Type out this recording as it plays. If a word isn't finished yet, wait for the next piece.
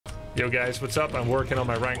Yo guys, what's up? I'm working on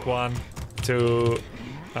my rank 1 to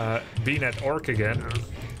be net orc again.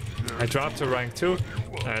 I dropped to rank 2.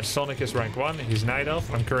 Sonic is rank 1. He's night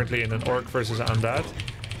elf. I'm currently in an orc versus undead.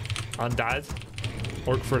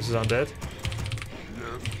 Orc versus undead.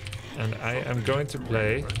 And I am going to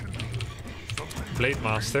play Blade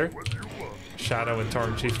Master, Shadow and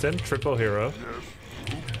Torn Chieftain, triple hero,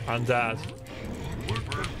 undead.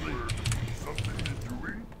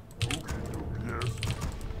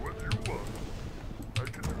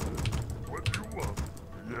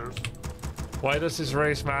 Why does his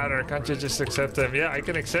race matter? Can't you just accept him? Yeah, I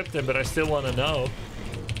can accept him, but I still want to know.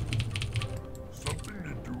 Something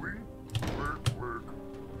you're doing? Work.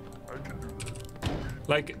 I can do that.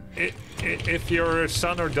 Like, if your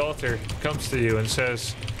son or daughter comes to you and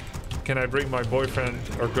says, can I bring my boyfriend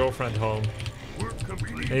or girlfriend home?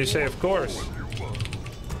 And you say, of course.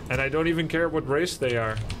 And I don't even care what race they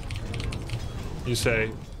are. You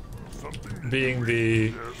say, being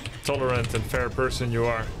the tolerant and fair person you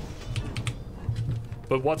are.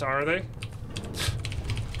 But what are they?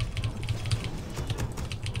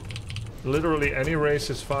 Literally any race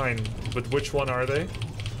is fine, but which one are they?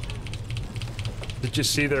 Did you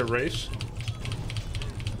see their race?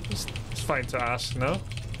 It's fine to ask, no?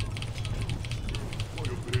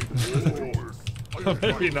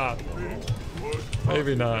 Maybe not.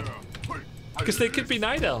 Maybe not. Because they could be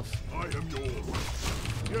night elf.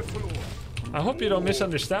 I hope you don't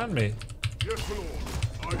misunderstand me.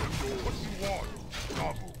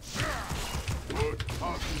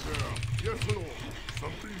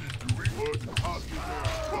 Something is doing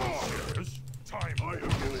yes, time I am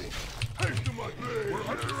yours. Haste to my blade. We're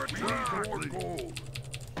under attack. More gold.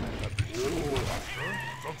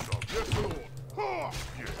 Yes, Lord. Ha!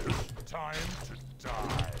 Yes, time to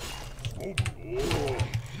die. Oh,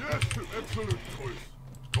 yes, excellent choice.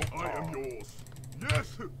 I am yours. Yes.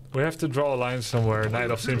 We have to draw a line somewhere. Night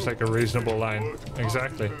elf seems like a reasonable line.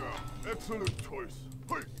 Exactly. Excellent choice.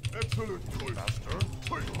 Excellent choice. Master.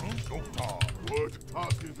 What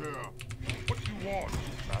task is there? What do you want,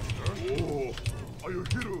 Master? Oh, are you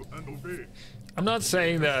hero and obey? I'm not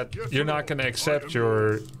saying that you're not going to accept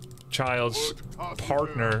your child's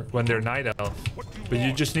partner when they're night elf, but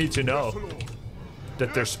you just need to know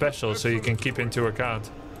that they're special so you can keep into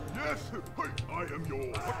account. Yes, I am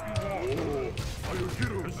yours. What do you want? Are you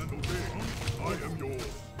hero and obey? I am yours.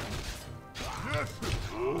 Yes.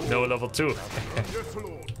 No level 2. Yes,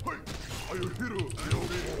 Lord. Are you hero and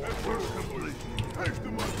obey? Haste to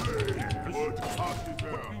my blade. What task is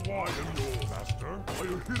there? What do you want? I am yours, Master. Are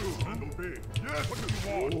you hero and obey? Yes. What do you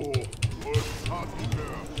want? What task is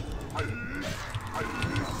there?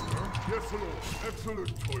 Yes, Lord.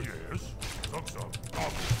 Excellent choice. Yes.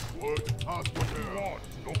 What task is there? What?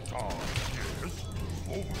 Doctor. Yes.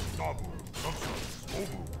 Smobu, dabu.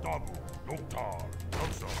 Smobu, dabu. Doctor.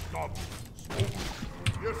 Dabu. Smobu.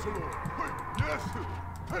 Yes, Lord. Yes.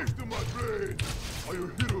 Haste to my blade. Are you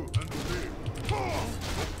hero and obey? Ha!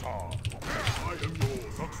 Doctor. I am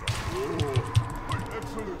yours. Oh,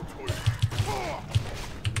 excellent choice. Ha!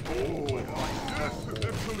 Oh, yes,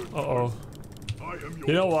 excellent. Uh-oh.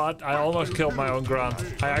 You know what? I almost killed my own grunt.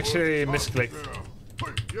 I actually misclicked.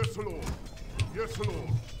 Yes, Lord. Yes, Lord.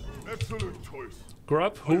 Excellent choice.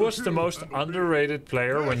 Grub, who was the most underrated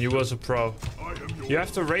player when you was a pro? You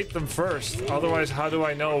have to rate them first, otherwise how do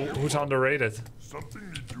I know who's underrated?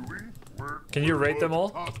 Can you rate them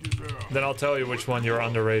all? Then I'll tell you which one you're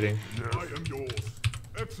underrating. I am yours.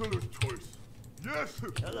 Excellent choice. Yes.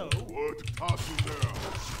 Hello. What task is there?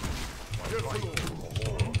 Yes, hello.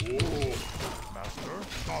 Oh, Master.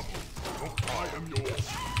 I am yours.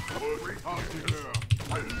 What task is there?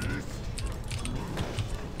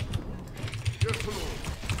 Yes, hello.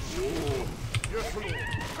 Oh, yes, hello.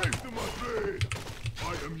 Haste to my blade. I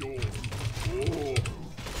am yours. Oh.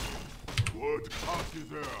 What task is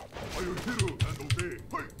there? Are you hero and obey?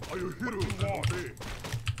 Are you hero and obey?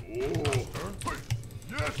 Oh,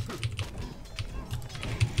 yes!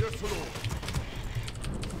 Yes, hello.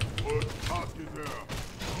 What task is there?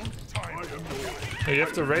 I am yours. You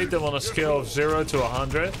have to rate them on a scale of 0 to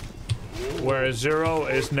 100, where 0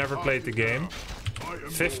 is never played the game,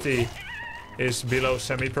 50 is below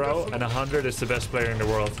semi-pro, and 100 is the best player in the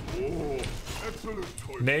world.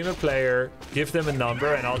 Name a player, give them a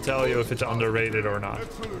number, and I'll tell you if it's underrated or not.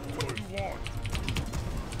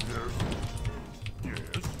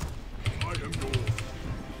 Yes. I am yours.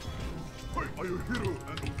 Are you hero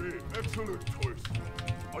and obey? Excellent choice.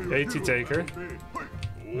 80 taker.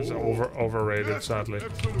 It's overrated, sadly.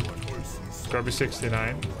 Grubby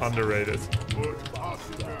 69, underrated.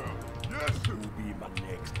 Yes.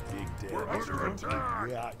 We're under attack.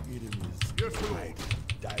 We are enemies. Yes, Lord.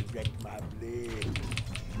 Direct Direct my blade.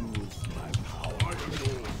 Use my power. I am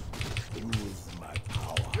yours. Use my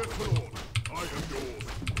power. Yes, Lord. I am yours.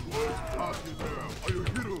 What task is there? Are you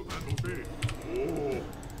hero and obey? Oh.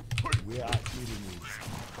 Where are enemies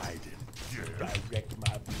hiding? Yes. Direct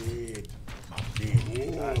my blade. My blade.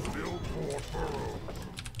 Build more burrows.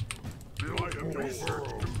 I am yours.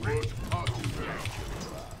 What task is there?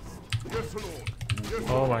 Yes, Lord. Yes,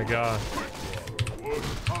 Oh my god. What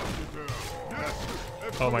task is there? Yes.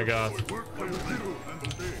 Oh my god. Work are you hero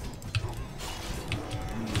and obey?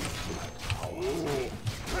 Oh.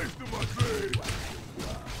 Taste of my blade.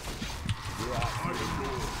 Where I are am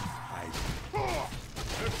yours. hiding? Ah.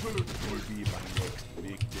 Excellent. Will be my next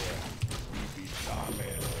big death. We be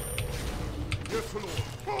charming. Yes, Lord.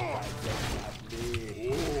 Ah. Direct my blade.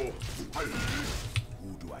 Oh. Who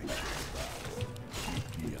do I kill first? Keep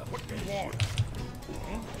me up. What do you want?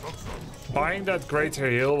 Buying that greater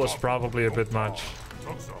heal was probably a bit much.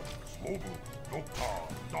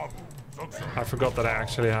 I forgot that I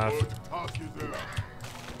actually have What task is there?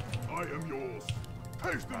 I am yours.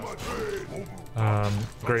 Taste of my blade.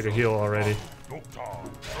 greater heal already. What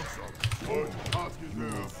task is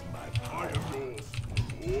there? I am yours.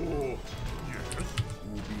 Oh. Yes.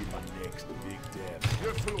 Who be my next big death?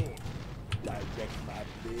 Yes, Lord. Direct my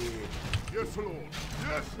blade. Yes, Lord.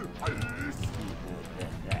 Yes.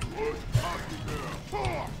 What task is there? Ah.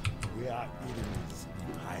 Where are enemies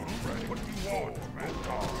hiding? What do you want, man?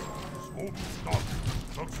 Smoke, stop.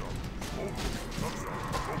 Suction. Smoke, suction.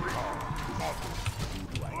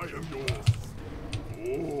 I am yours.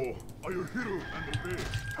 Oh, are you hero and obey?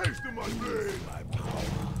 Taste of my blade. My power.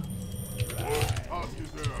 What task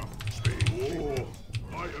is there? Oh,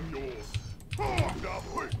 I am yours.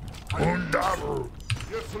 Undouble.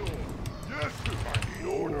 Yes, Lord. Yes, I need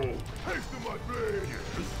order. Taste of my blade.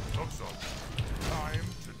 Yes, suction. Time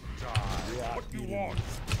to die. What do you want?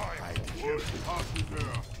 Time. What task is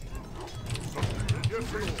there? Yes,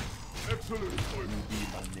 Lord. Excellent. Will be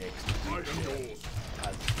my next I am yours.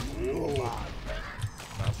 Oh.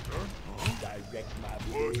 Master? Direct my What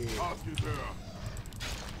blade. task is there?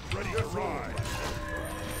 Ready to ride.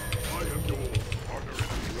 I am yours. Are there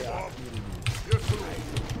enemies Where are above? enemies? Yes, Lord.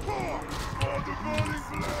 On the burning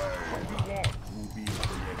blade. What do you want? Who be my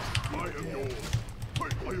next I am yours.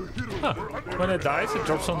 Wait, are you hero? Huh. When it dies, it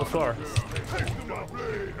drops on the floor. Taste of my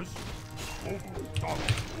blade. Oh, stop.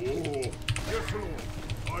 Oh, yes, Lord.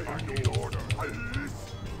 I am your order.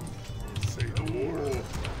 Say the word.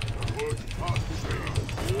 What task is there?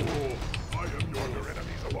 Oh, I am your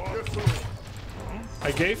enemies above. Yes, Lord.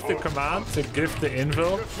 I gave the command to give the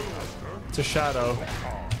invul Yes, Lord. to Shadow.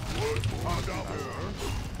 What task is there?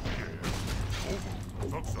 Yes.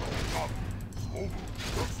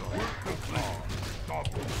 Stop.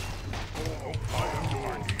 I am yours. I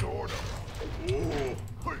need order. Oh,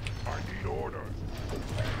 I need order.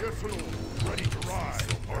 Yes, Lord. Ready to ride.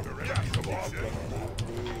 Are there enemies above?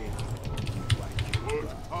 What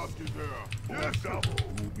task is there? Yes, double.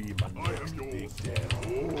 Who be my I am next big yours. death? Oh,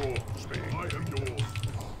 I am yours.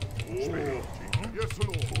 Oh, yes,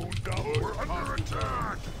 Lord. We're under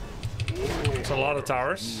attack. It's a lot of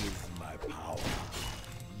towers. Use my power.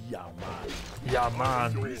 Yeah, man. Yeah,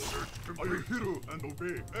 man. Research complete. Are you hero and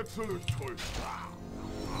obey? Excellent choice.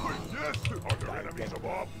 Yes. Are there enemies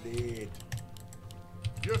above? Blade.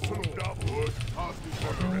 Yes, Lord. What task is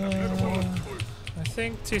there? Excellent choice. I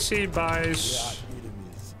think TC buys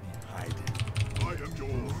Enemies hiding. I am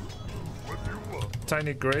yours. What do you want?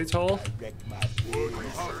 tiny great hole. Direct my What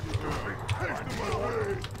blade. task is there? Taste of my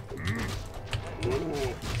blade. Oh,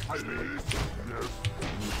 I need. Yes. Who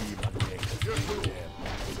be my next Yes, Lord.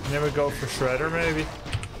 death? Then we go for Shredder maybe.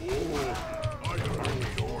 I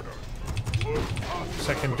need order. What task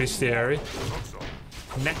Second bestiary.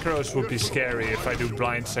 Necros would be scary if I do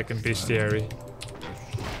blind second bestiary.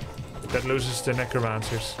 That loses the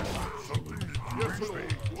necromancers. Yes,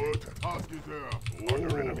 Lord. What task is there? Are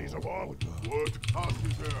there enemies above? What task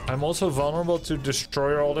is there? I'm also vulnerable to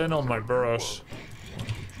destroyer all in on my burrows.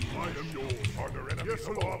 I am yours. Are there enemies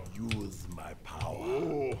above? Use my power.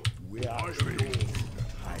 Oh, Where I are am yours.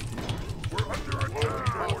 hiding? We're under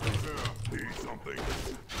attack. What is there? Need something.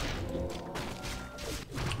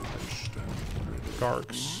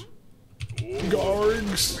 Gargs.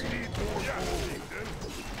 Gargs!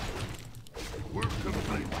 We're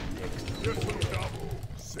complete. Yes, Lord. Double.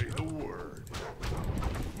 Say the word.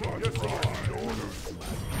 Yes, Lord. Order.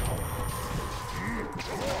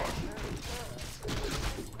 Come on.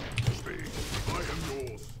 Speak. I am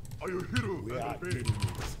yours. Are you hero Where are and obey?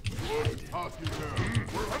 enemies What hiding? task is there?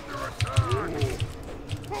 We're under attack.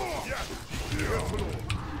 Oh. Yes. Yes, Lord.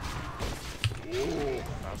 Oh,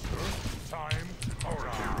 Master. Time to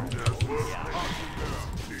die.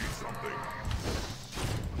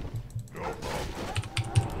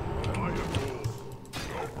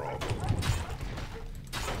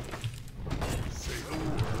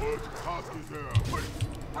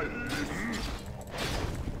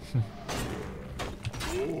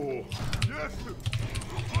 Yes,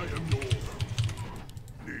 I am yours.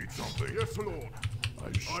 Need something? Yes, Lord. I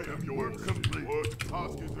am yours. Work complete. What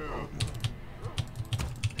task is there?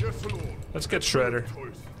 Yes, Lord. Let's get Shredder.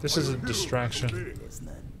 This is a distraction.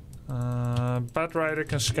 Bat Rider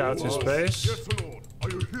can scout his base. Yes, Lord. I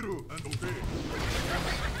am hero and obey.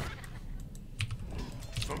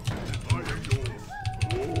 I am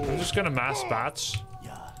yours. I'm just gonna mass bats.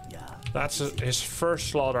 That's his first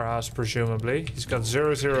slaughterhouse, presumably. He's got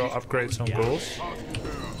 0/0 upgrades on ghouls.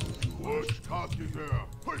 What task is there?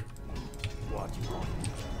 Hey. What you want?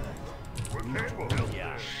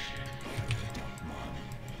 Yeah.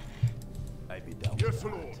 Yes,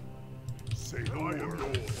 Lord. Say I am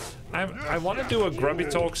yours. I want to do a Grubby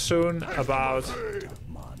talk soon about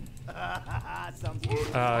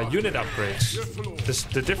unit upgrades.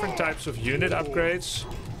 The different types of unit upgrades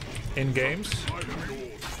in games,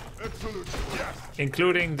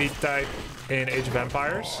 including the type in Age of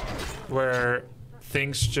Empires, where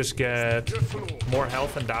things just get more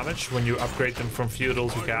health and damage when you upgrade them from feudal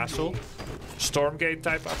to castle. Stormgate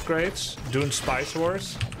type upgrades, Dune Spice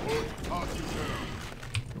Wars,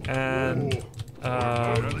 and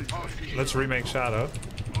let's remake Shadow.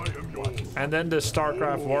 And then the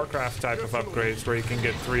StarCraft, Warcraft type of upgrades where you can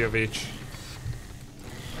get 3 of each.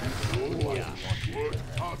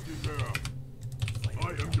 I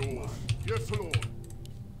am yours. Yes, Lord.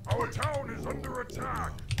 Our town is under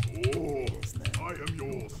attack. Oh, I am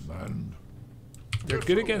yours. Man. They're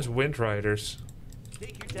good against Wind Riders.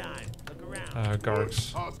 Take your time. Look around.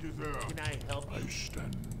 Guards. Can I help you? I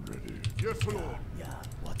stand ready. Yes, Lord.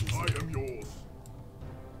 I am yours.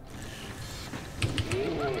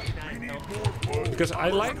 Because I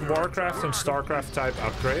like Warcraft and StarCraft type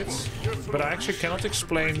upgrades, but I actually cannot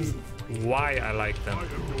explain why I like them.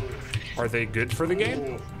 Are they good for the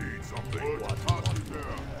game? Need something. What task is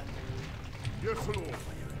there? Yes, Lord.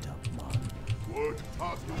 What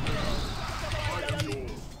task is there? I am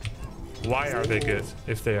yours. Why are they good,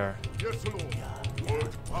 if they are? Yes, Lord.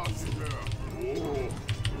 What task is there?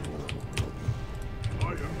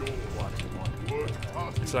 I am yours. What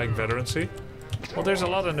task It's like veterancy. Well, there's a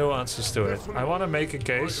lot of nuances to it. I want to make a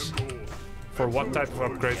case for what type of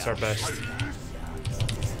upgrades are best.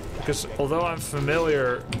 Because although I'm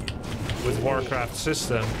familiar with Warcraft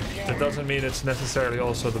system, that doesn't mean it's necessarily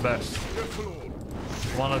also the best.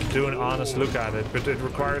 I want to do an honest look at it, but it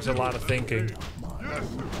requires a lot of thinking.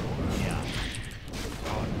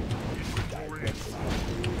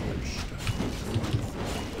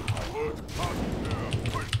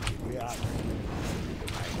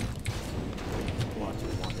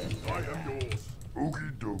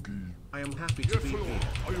 I am happy to be here.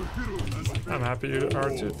 I'm happy you are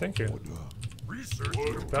too. Thank you.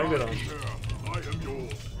 Bag it on.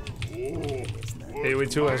 AoE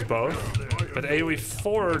 2 has both, but AoE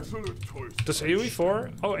 4... Does AoE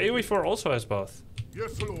 4? Oh, AoE 4 also has both.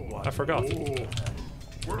 I forgot.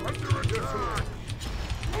 We're under attack.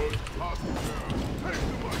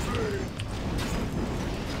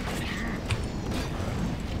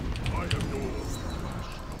 I am yours.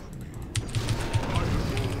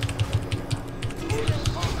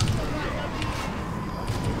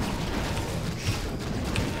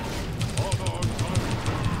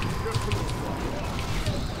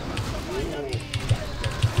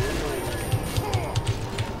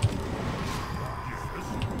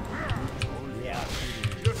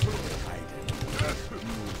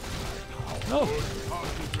 No. Our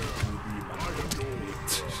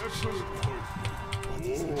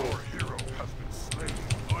hero has been slain.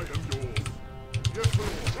 I am yours. Yes,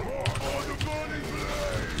 Lord. On the burning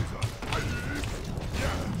blaze. I live.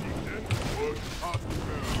 Yes, chieftain. What task is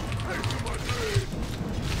there? Take to my blade.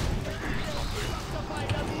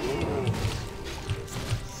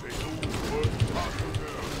 Say no. What task is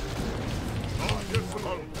there? Ah, yes,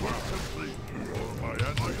 Lord. Work complete. My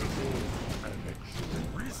answer. I am yours. An excellent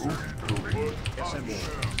research. What task is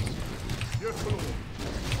there? Yes, Lord.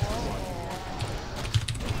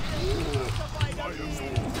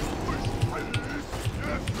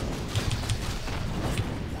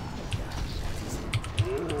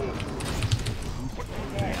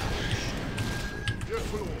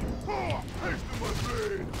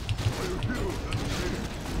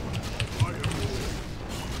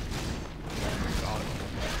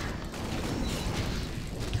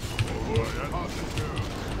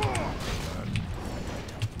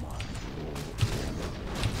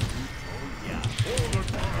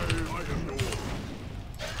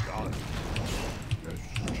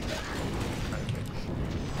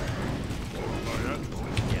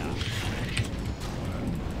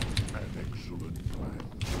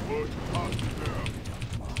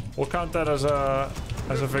 We'll count that as a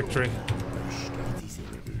victory.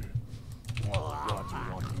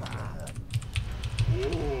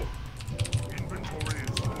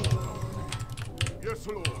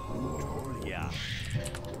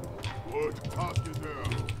 task is there?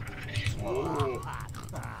 Oh.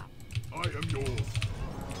 I am yours.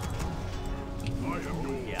 I am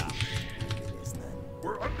yours. Yeah.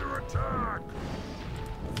 We're under attack.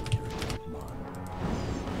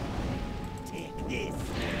 Take this.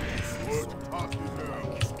 What task is there?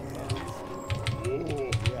 Oh.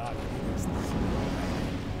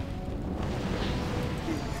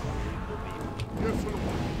 Yes, Lord.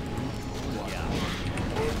 Yeah.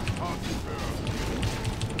 What task is there?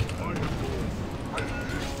 I am yours. I am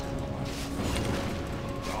yours.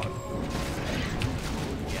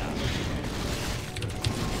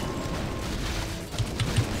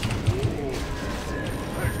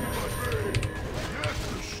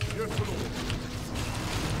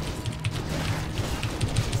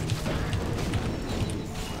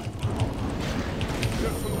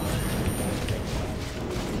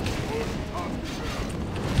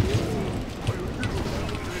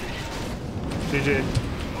 GG.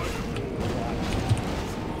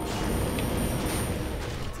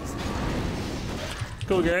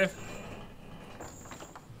 Cool game.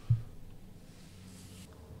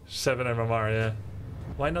 7 MMR, yeah.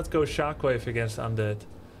 Why not go Shockwave against Undead?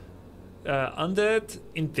 Undead,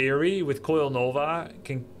 in theory, with Coil Nova,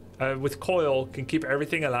 can keep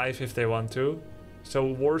everything alive if they want to. So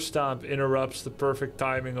War Stomp interrupts the perfect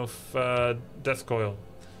timing of Death Coil.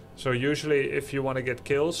 So usually if you want to get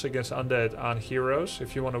kills against Undead on heroes,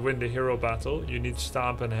 if you want to win the hero battle, you need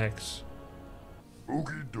Stomp and Hex.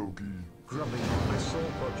 Okie dokie. Grubby, I saw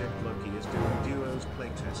Project Loki is doing duos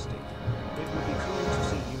playtesting. It would be cool to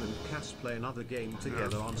see you and Cass play another game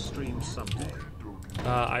together on stream someday.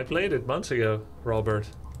 I played it months ago, Robert.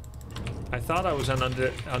 I thought I was under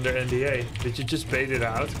NDA. Did you just bait it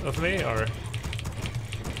out of me, or?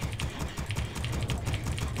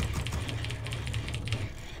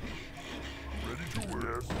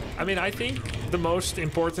 I mean, I think the most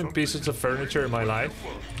important pieces of furniture in my life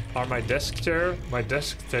are my desk chair, my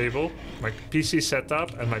desk table, my PC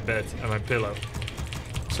setup, and my bed and my pillow.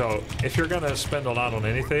 So if you're gonna spend a lot on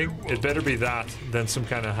anything, it better be that than some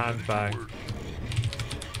kind of handbag.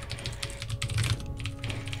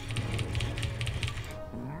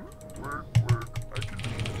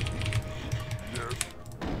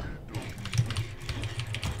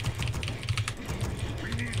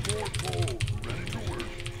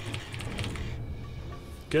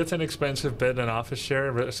 Get an expensive bed and office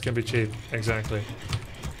chair, but it can be cheap. Exactly.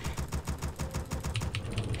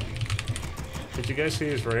 Did you guys see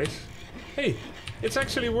his race? Hey, it's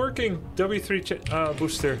actually working. W3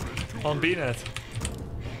 booster on BNet.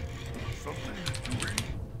 Something is doing.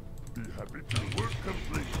 Be happy to work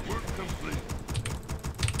complete. Work complete.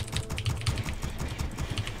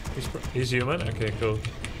 He's human? Okay, cool.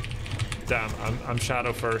 Damn, I'm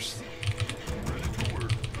Shadow first.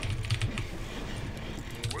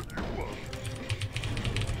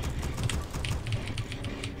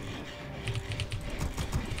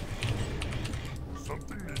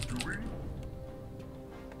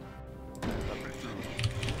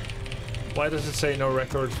 Why does it say no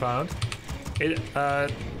record found? It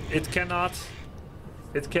cannot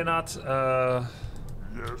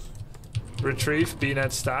Yes. retrieve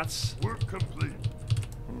BNet stats. Work complete.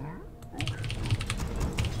 Okay.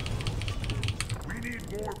 We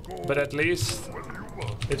need more gold. But at least What do you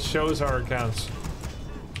want? it shows our accounts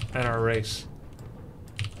and our race,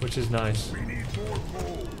 which is nice. We need more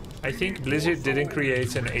gold. I think Blizzard didn't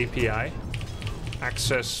create an API,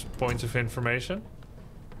 access point of information,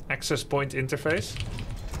 access point interface.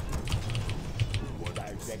 What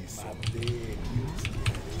I yes.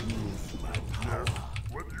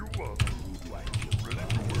 What do you want? Ready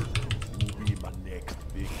to work.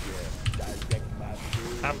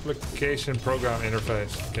 Application program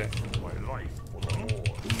interface. Okay. My life for the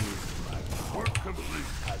Lord. Work complete.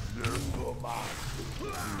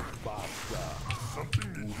 Something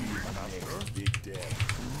is doing, master.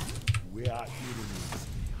 We are enemies.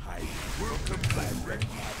 Hide. Work complete.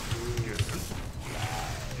 Yes.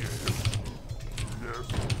 Yes. Yes.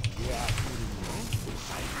 We are enemies.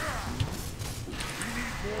 We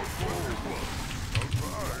need more gold.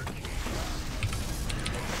 Alright.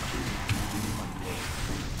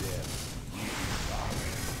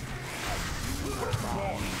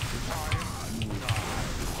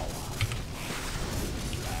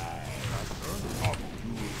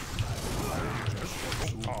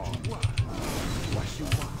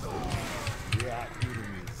 We are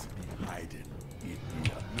enemies. Be hiding.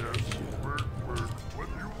 Yes. Work. What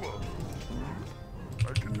do you want?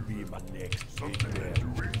 I can You be my next big something man. is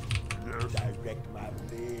doing. Yes. Direct my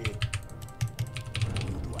blade. Who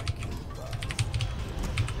do I kill first?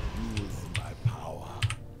 Use my power.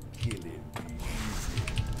 Killing be easy.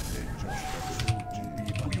 Then just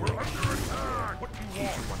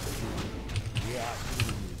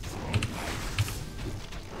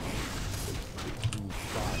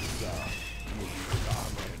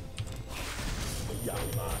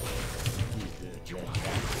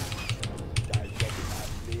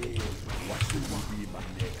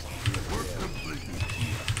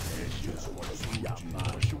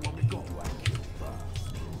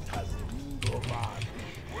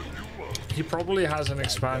He probably has an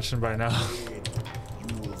expansion by now.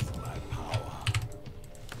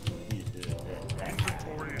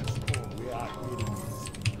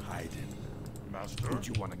 What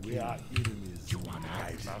you wanna kill? You wanna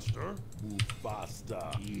hide, Master? Move faster.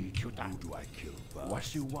 Who do I kill first?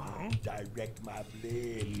 What you want? Direct my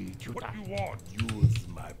blade. What you want? Use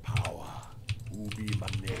my power. Who be my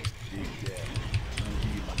next big dev? Who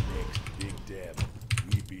be my next big dev?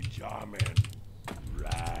 We be charming.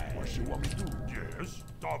 Right. What you want me to do? Yes,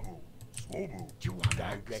 double. Swobu. You want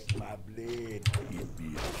Direct my blade. It be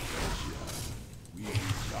a pleasure. We be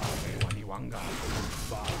charming. What you want? Move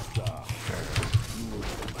faster. Use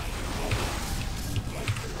my power.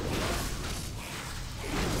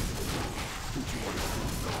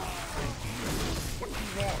 What you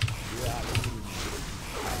want?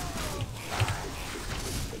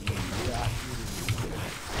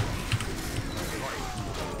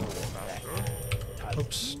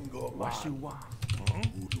 Oops. What you want?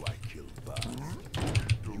 Who do I kill first?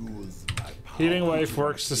 Use my power. Healing Wave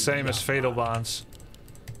works the same as Fatal Bonds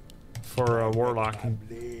for Warlock and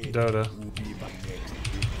Dota.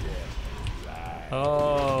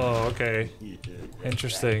 Oh, okay.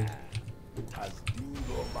 Interesting.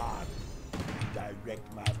 Direct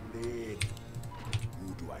my blade.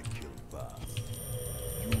 Who do I kill first?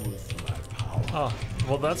 Use my power. Oh,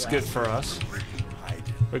 well that's good for us.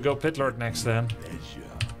 We go Pitlord next then.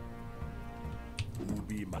 Who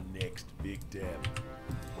be my next big dev?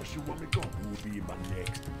 What you want me go? Who be my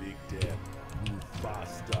next big dev? Move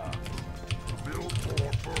faster. Build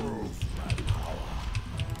more pearls. My power.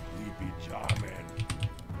 We be charming.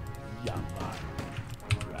 Yeah, man.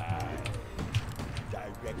 Right.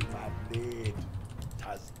 Direct my blade.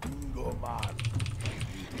 Tastingo, man.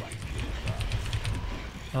 Who do I kill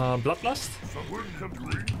first? Bloodlust? Someone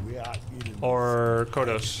complete. We are enemies. Or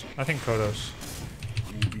Kodos? I think Kodos.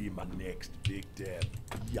 Who be my next big dev?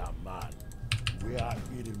 Yeah, man. We are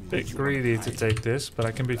enemies. Bit greedy to take this, but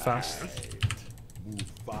I can be fast.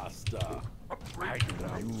 Move faster.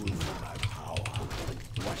 Use my power.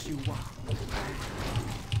 What you want?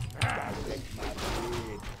 Direct my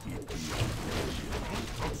blade. It be a pleasure.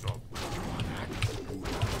 Thumbs up. Who do I kill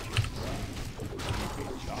first? We be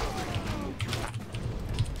charming.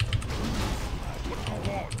 What you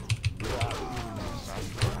want? We are enemies.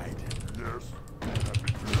 Hiding. Yes. Be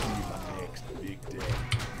my next big dev.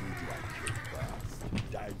 Who do I kill first?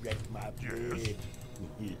 Direct my blade.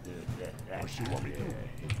 What you want me to do?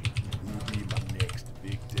 Who be my next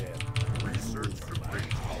big dev? Research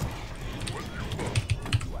complete. What you want?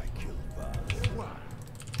 Who do I kill first?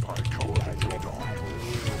 By color your dog.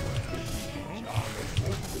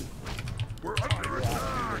 We're under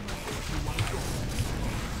attack.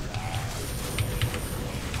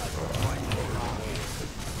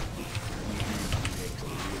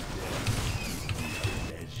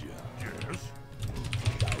 Yes.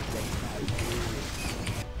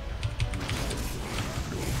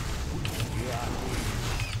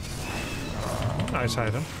 Nice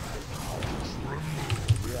item.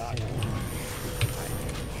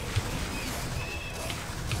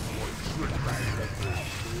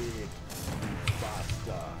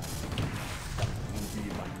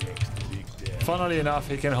 Funnily enough,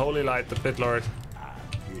 he can Holy Light the Pitlord.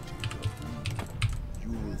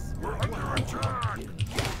 We're under attack.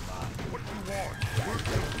 What do you want? We're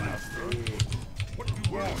good, Master. What do you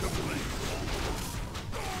want?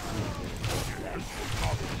 Yes.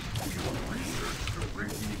 You want research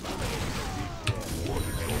complete. What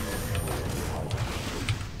is going on?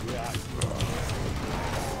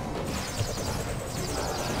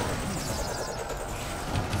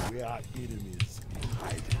 We are enemies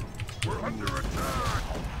hiding. We're under attack.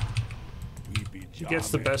 We be He gets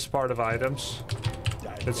the best part of items.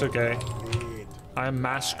 It's okay. I'm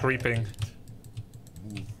mass creeping.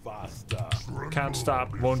 Move faster. Can't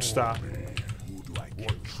stop, won't stop. Who do I kill?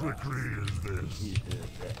 What trickery is this?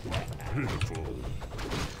 Pitiful.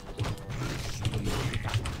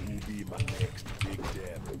 Who be my next big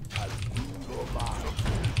dev? Tastingo, man.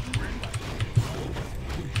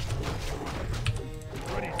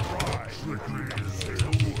 Ready, try. Trickery is this.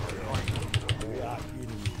 We are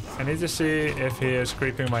enemies. I need to see if he is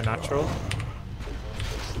creeping my natural.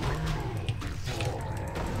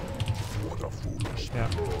 What a foolish Yeah.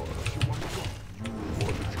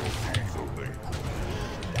 what did your king so they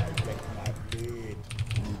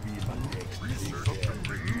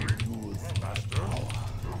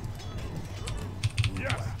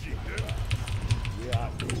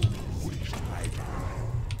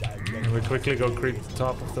Can we quickly go creep the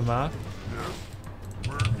top of the map?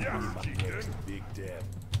 Big Deb.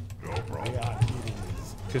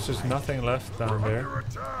 Because there's nothing left down there.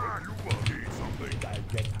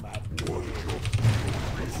 Direct my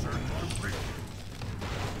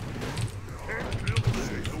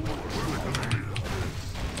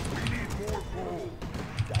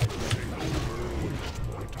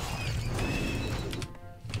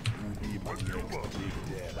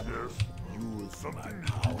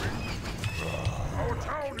Our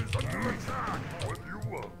town is under attack. What do you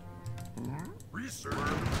want? Research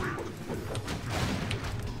complete.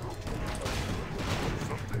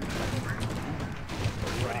 Something ready.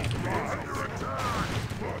 Under attack.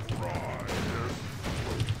 That's right. Yes.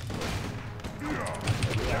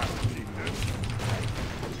 Yeah. Keep this.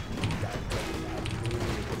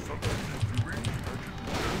 Something is doing.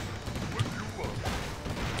 What do you want?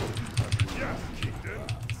 Yes, keep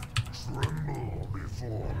this. Tremble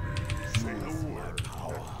before me. Say the word.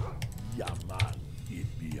 power. Yeah, man. It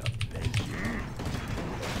be a pleasure.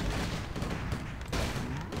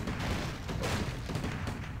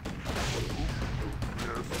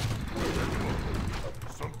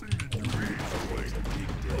 Something that you read.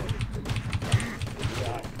 Big Dead.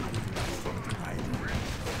 Something I read.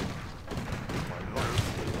 My life.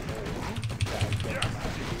 Yes,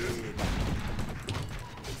 keep this.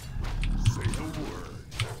 Say the word.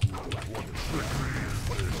 What trickery is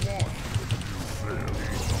this? What? You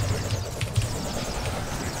fairly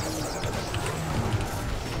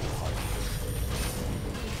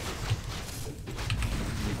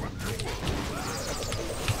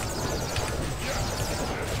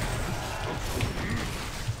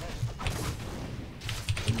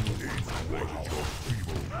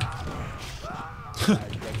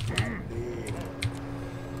something.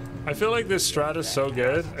 I feel like this strat is so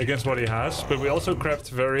good against what he has, but we also crept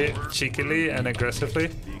very cheekily and aggressively.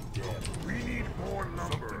 We need more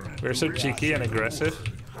lumber. We're so cheeky and aggressive.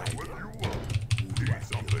 What do you want? Need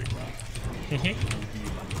something.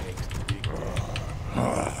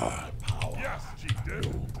 Yes, chieftain.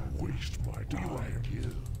 Don't waste my time.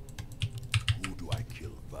 Who do I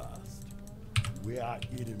kill first? Where are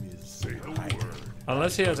enemies? Say the word.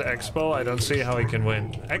 Unless he has Expo, I don't see how he can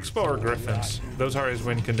win. Expo or Griffins. Those are his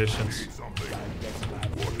win conditions. Something.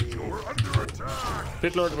 We're under attack.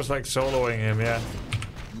 Pitlord was like soloing him, yeah.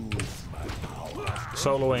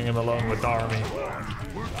 Soloing him along with the army.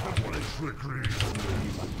 What trickery.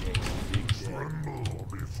 Tremble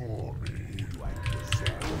before me.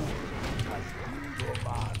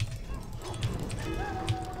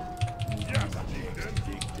 Yes, chieftain.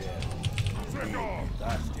 Take off.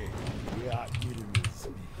 Where are enemies?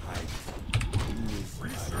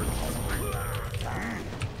 Research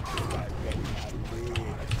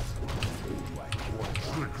What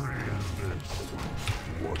trickery is this?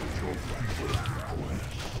 What is your fever?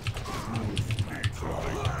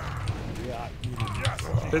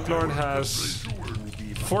 Pitlord has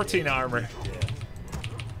 14 armor.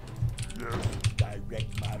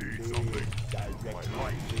 Direct my blade. Direct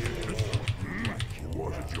my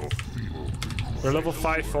What is your fever? We're level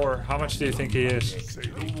 5-4. How much do you think he is? Say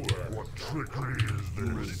the word. What trickery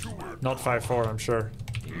is this? Not 5-4, I'm sure.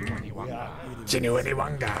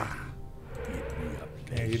 Genuiniwanga.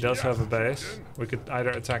 Yeah, he does have a base. We could either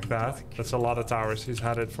attack that. That's a lot of towers. He's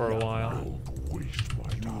had it for a while. Don't waste my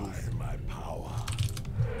time. my power.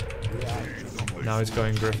 Now he's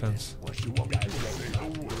going Griffins. What you want me to say the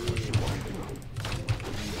word?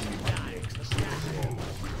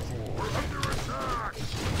 We're under attack.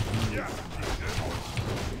 Yes,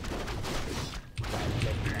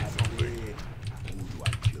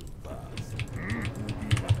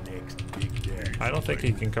 I don't think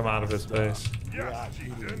he can come out of his base. yes,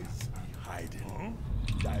 chieftain. Hiding.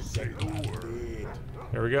 Say the word.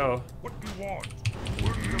 Here we go. What do you want?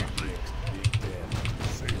 We're complete.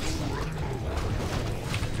 Say the word.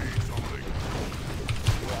 Need something.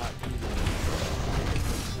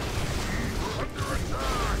 We're under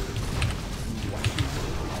attack.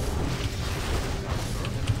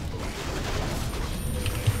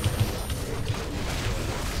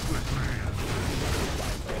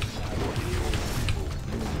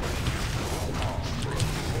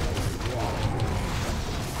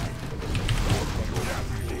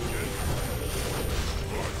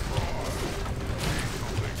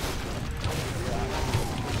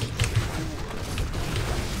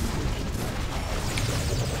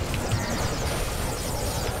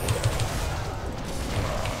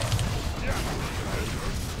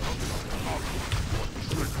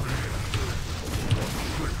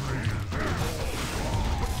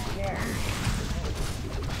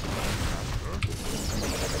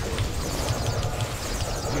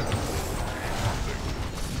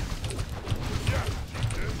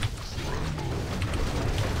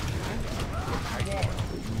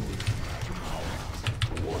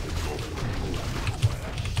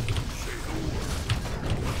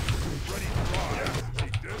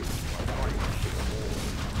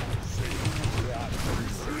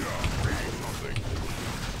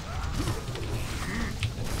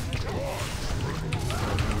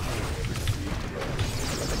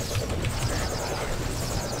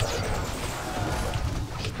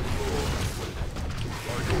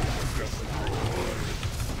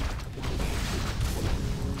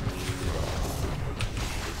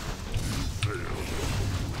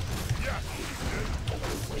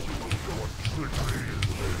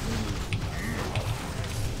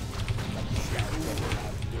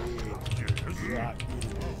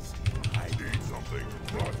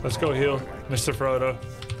 Let's go heal, Mr. Frodo.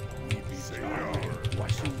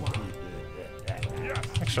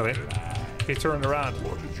 Actually, he turned around.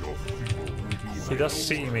 He does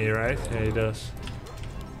see me, right? Yeah, he does.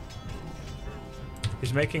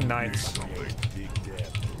 He's making knights.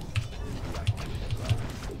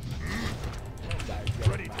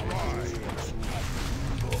 Ready to rise.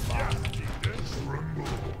 Tremble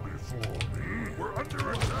before me. We're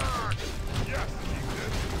under attack. Yes,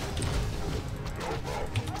 Chieftain. No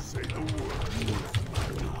problem. Say the word.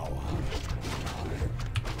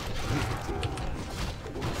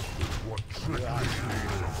 What trick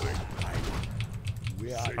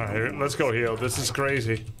Alright, let's go heal. This is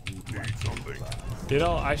crazy. need something? You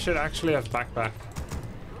know, I should actually have backpack.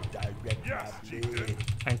 Yes, Chieftain.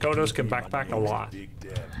 And Kodos can backpack a lot.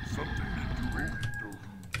 Something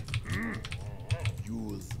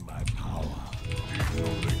Use my power.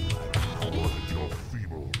 What is your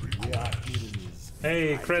feeble request?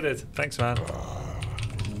 Hey, credit. Thanks, man. Who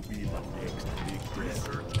be my next big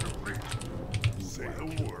Research complete. Say the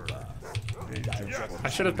word. I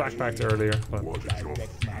should have backpacked earlier, but What is your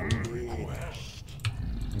feeble request?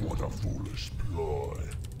 What a foolish ploy.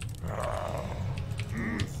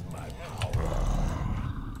 Use my power.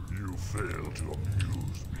 You fail to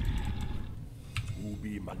amuse me. Who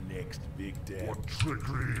be my next big dad? What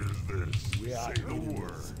trickery is this? We are Say the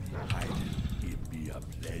word. hiding. It be a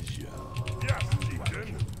pleasure. Yes,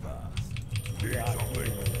 Chieftain. Need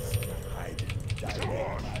something? Hiding. Come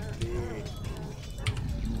on.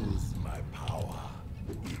 Use my power.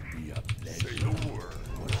 It be a Say pleasure. the word.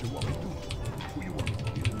 What you want me to do? Who you want me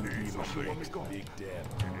to do? Need something? Big dad.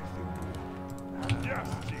 Yes,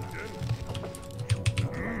 Chieftain.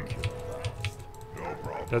 No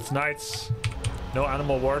problem. that's knights. No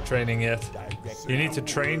animal war training yet. You need to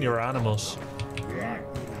train your animals. Yeah.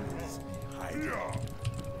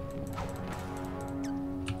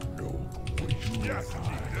 Yes,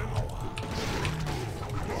 Chieftain.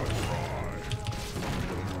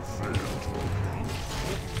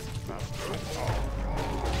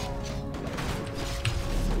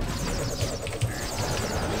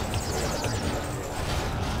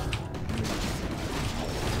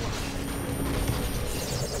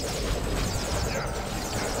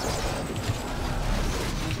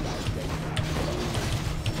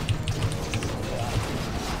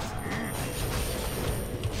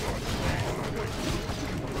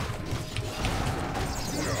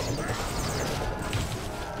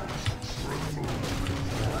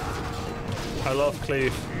 I love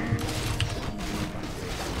Cleave.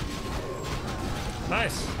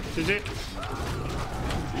 Nice. GG.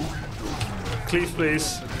 Cleave,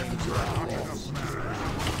 please.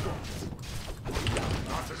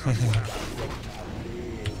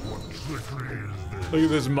 Look at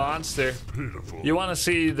this monster. You want to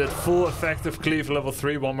see the full effect of Cleave level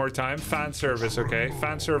 3 one more time? Fan service, okay?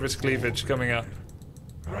 Fan service cleavage coming up.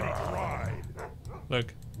 Ready to ride.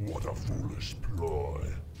 Look. What a foolish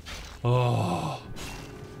ploy. Oh.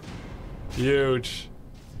 Huge.